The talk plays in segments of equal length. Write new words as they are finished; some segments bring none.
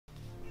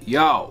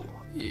Yo,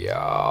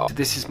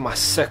 this is my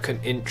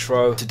second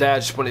intro. Today I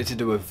just wanted to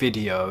do a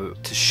video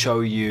to show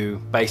you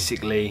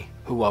basically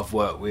who I've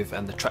worked with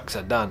and the tracks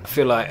I've done. I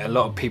feel like a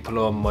lot of people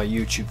on my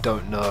YouTube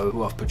don't know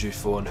who I've produced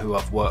for and who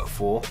I've worked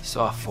for,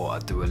 so I thought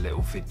I'd do a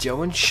little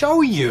video and show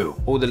you.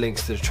 All the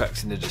links to the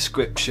tracks in the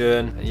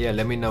description. And yeah,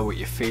 let me know what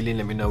you're feeling,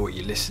 let me know what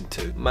you listen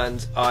to.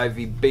 Man's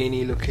Ivy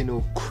beanie looking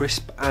all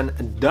crisp and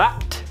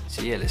that.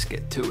 So yeah, let's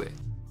get to it.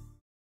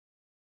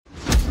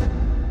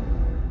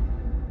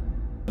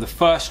 The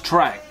first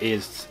track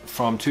is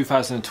from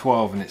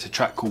 2012 and it's a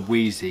track called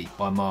YCEE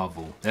by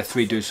Marvel. They're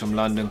three dudes from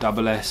London,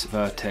 Double S,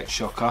 Vertex,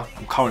 Shocker.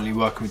 I'm currently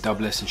working with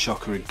Double S and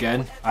Shocker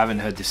again. I haven't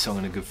heard this song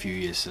in a good few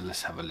years, so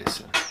let's have a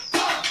listen.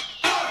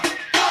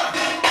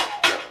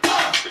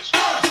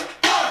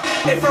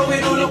 They throw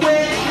it all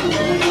away.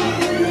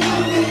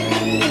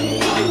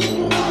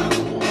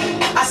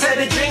 I said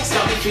the drinks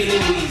got me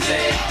feeling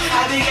wheezy.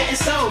 I've been getting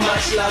so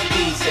much love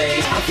these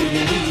days. I'm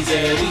feeling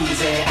wheezy.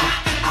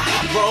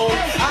 Roll.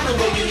 I know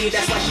what you need,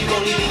 that's why she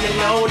won't leave me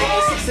alone.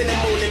 It's 6 in the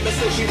morning, but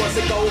still she wants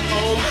to go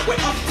home. We're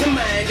off to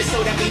mine just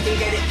so that we can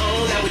get it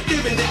on. Now we're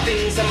doing the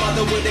things a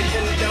mother wouldn't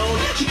condone.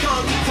 She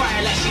can't be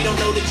quiet like she don't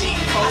know the G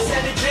code. I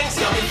said the drinks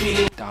got me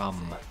feeling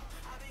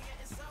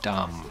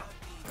dumb.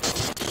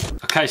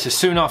 Okay, so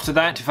soon after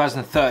that,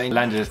 2013,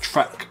 landed a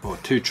track, or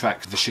two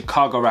tracks, of a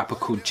Chicago rapper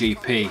called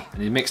GP.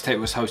 And his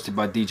mixtape was hosted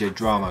by DJ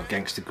Drama,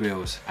 Gangsta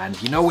Grills. And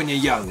you know when you're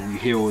young, you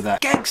hear all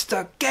that,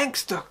 gangster,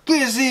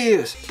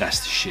 Grizzlies. That's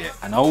the shit.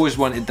 And I always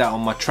wanted that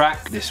on my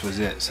track. This was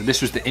it. So this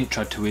was the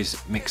intro to his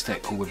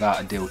mixtape called Without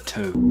a Deal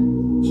 2.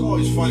 It's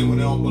always funny when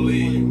they don't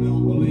believe you.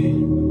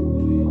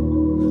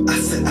 I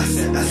said I'm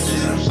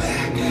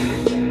back.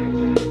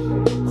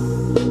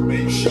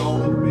 Big show.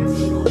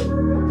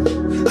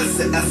 I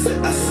said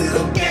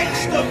I'm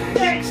gangsta.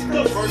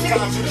 First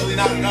time's usually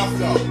not enough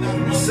though.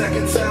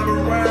 Second time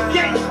around.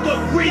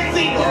 Gangsta,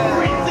 Grizzly.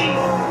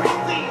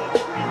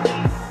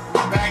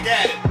 Back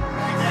at it.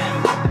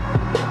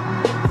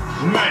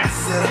 Man, I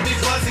said I'm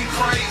Buzzing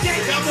crazy.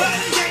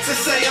 to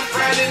say I'm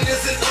riding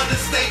is an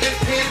understatement.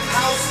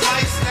 Penthouse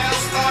lifestyle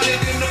started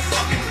in the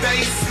fucking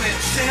basement.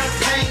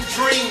 Champagne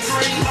dreams,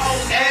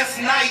 long ass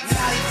nights,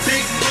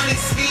 big money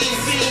schemes,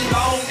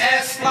 long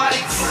ass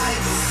flights.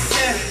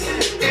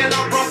 Yeah. And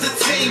I brought the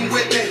team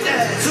with me.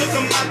 Took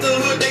them out the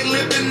hood, they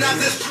living out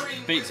this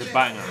dream. Beats a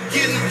banger.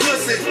 Getting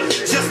pussy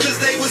just cause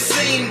they were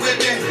seen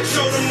with me.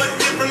 Showed them a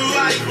different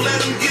life, let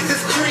them get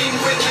this cream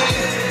with me.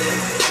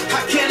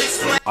 I can't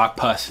explain. I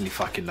personally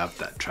fucking loved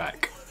that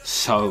track.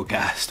 So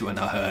gassed when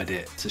I heard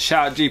it. So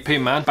shout out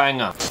GP, man,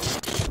 banger.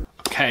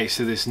 Okay,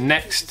 so this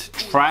next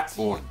track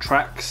or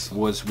tracks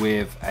was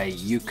with a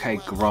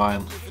UK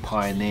grime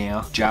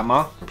pioneer,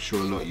 Jammer. I'm sure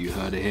a lot of you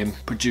heard of him.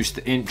 Produced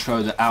the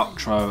intro, the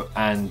outro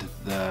and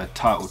the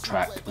title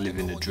track,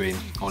 Living the Dream,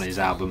 on his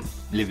album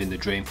Living the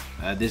Dream.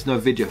 There's no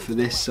video for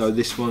this, so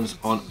this one's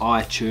on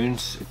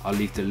iTunes. I'll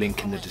leave the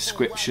link in the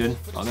description.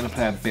 I'm gonna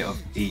play a bit of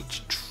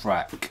each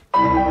track.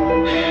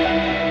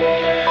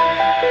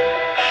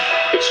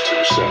 It's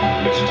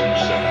Twoseven.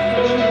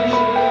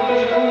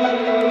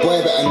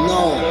 Boy, better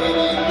know.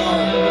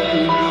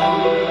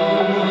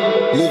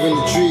 Living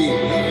the dream.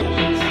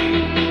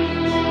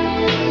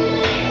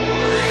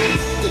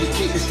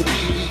 Dedicate this to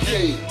BBK.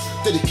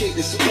 Dedicate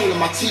this to all of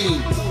my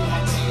team.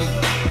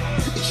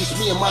 It's just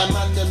me and my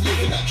man, them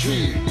living that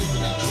dream.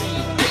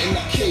 Getting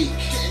that cake.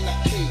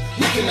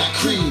 Making that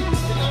cream.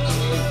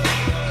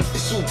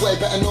 It's all boy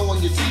better know on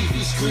your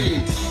TV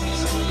screen.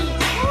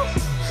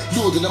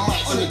 Lord of the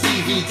mic on the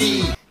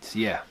DVD. So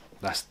yeah,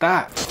 that's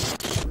that.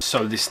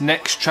 So this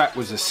next track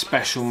was a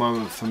special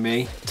moment for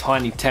me.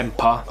 Tinie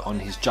Tempah on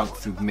his Junk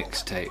Food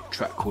mixtape,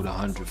 track called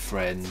 100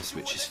 Friends,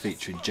 which is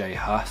featuring J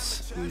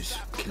Huss, who's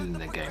killing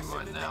the game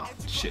right now.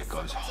 Shit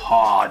goes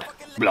hard.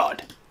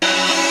 Blood.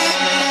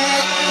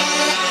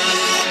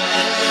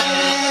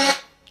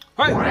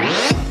 Hey.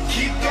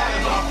 Keep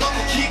going,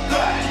 motherfucker, keep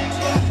going.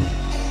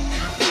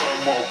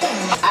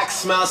 I can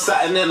smell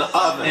something in the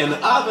oven.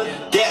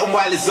 Getting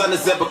while it's on the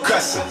zebra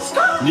crescent.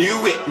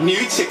 New whip,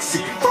 new chicks.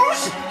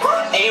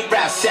 Ain't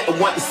rap shit, I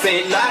want the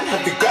same line.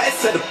 Have the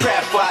guts to the prayer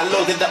before I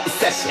loaded up the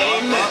session.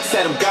 Amen.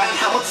 Said I'm going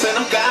Hamilton,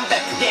 I'm going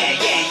back.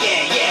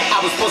 Yeah.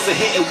 I was supposed to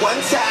hit it one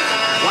time.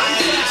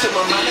 To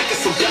my mind, I get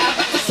some guy.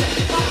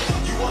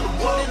 You want a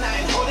war and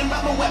I ain't holding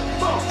by my weapon.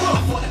 I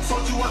thought I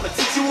told you I'ma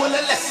teach you all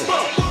a lesson.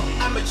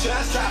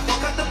 Amateurs try to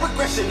fuck out the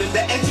progression. In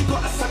the end, you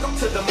gotta suck up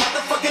to the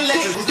motherfucking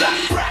legends.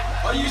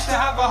 I used to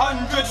have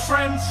 100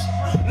 friends.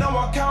 Now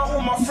I count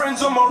all my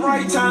friends on my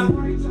right hand.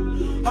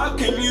 How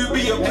can you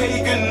be a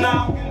pagan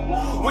now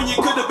when you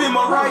could have been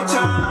my right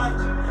hand?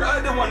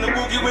 I don't want to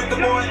boogie with the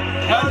boy.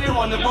 I don't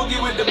want to boogie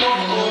with the boy.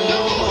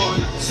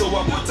 So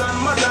I put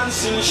on my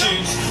dancing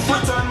shoes.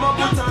 Put on my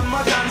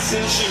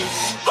dancing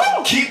shoes.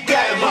 Keep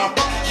going,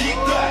 motherfucker. Keep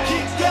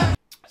going.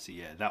 So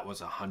yeah, that was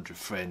 100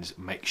 Friends.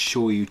 Make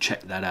sure you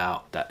check that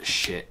out. That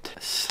shit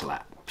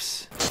slaps.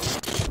 raps.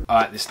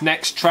 Alright, this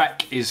next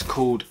track is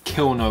called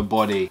Kill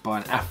Nobody by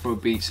an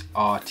Afrobeats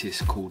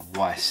artist called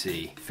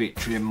YCEE,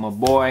 featuring my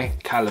boy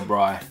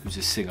Calibri, who's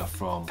a singer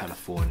from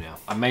California.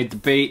 I made the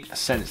beat, I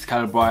sent it to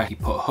Calibri, he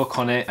put a hook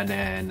on it, and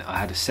then I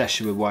had a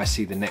session with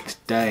YCEE the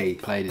next day,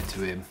 played it to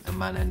him, and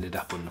man ended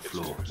up on the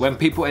floor. When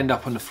people end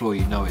up on the floor,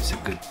 you know it's a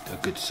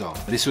good song.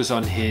 This was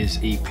on his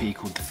EP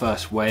called The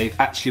First Wave.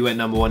 Actually went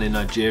 #1 in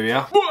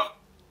Nigeria.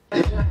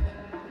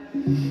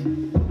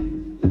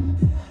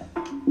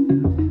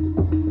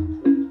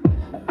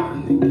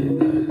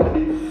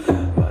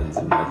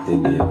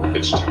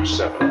 It's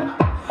Twoseven.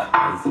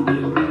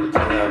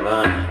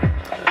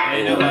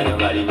 Ain't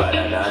nobody but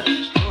that.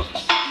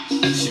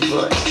 She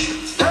put.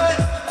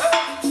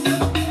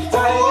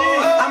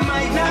 I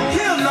might not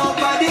kill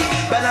nobody,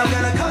 but I'm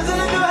gonna cause a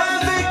little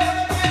havoc.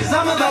 Cause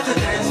I'm about to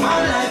dance my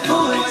life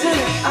away.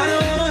 I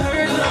don't wanna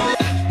hurt no.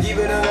 Keep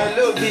it on a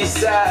little bit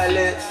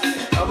silent.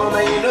 Oh my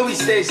man, you know we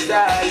stay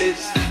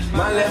stylish.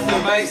 My left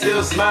and right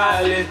still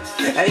smiling.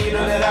 And you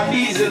know that I'm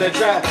easy to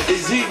trap.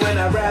 It's heat when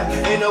I rap.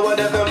 Ain't no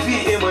other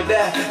competing with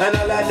that. And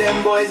all of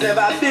them boys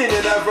never been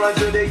in the front,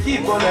 so they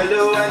keep on the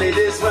low and they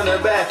just from the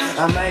back.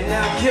 I might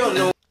not kill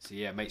no. So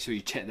yeah, make sure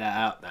you check that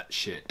out, that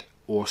shit.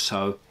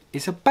 Also,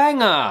 it's a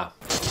banger.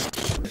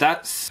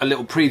 That's a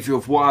little preview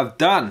of what I've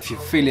done. If you're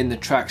feeling the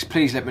tracks,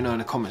 please let me know in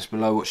the comments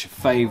below what's your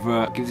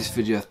favourite. Give this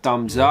video a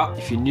thumbs up.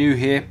 If you're new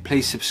here,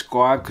 please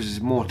subscribe because there's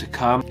more to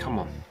come. Come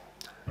on,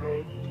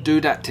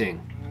 do that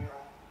thing.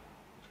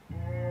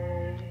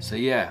 So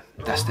yeah,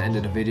 that's the end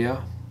of the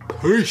video.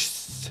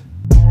 Peace.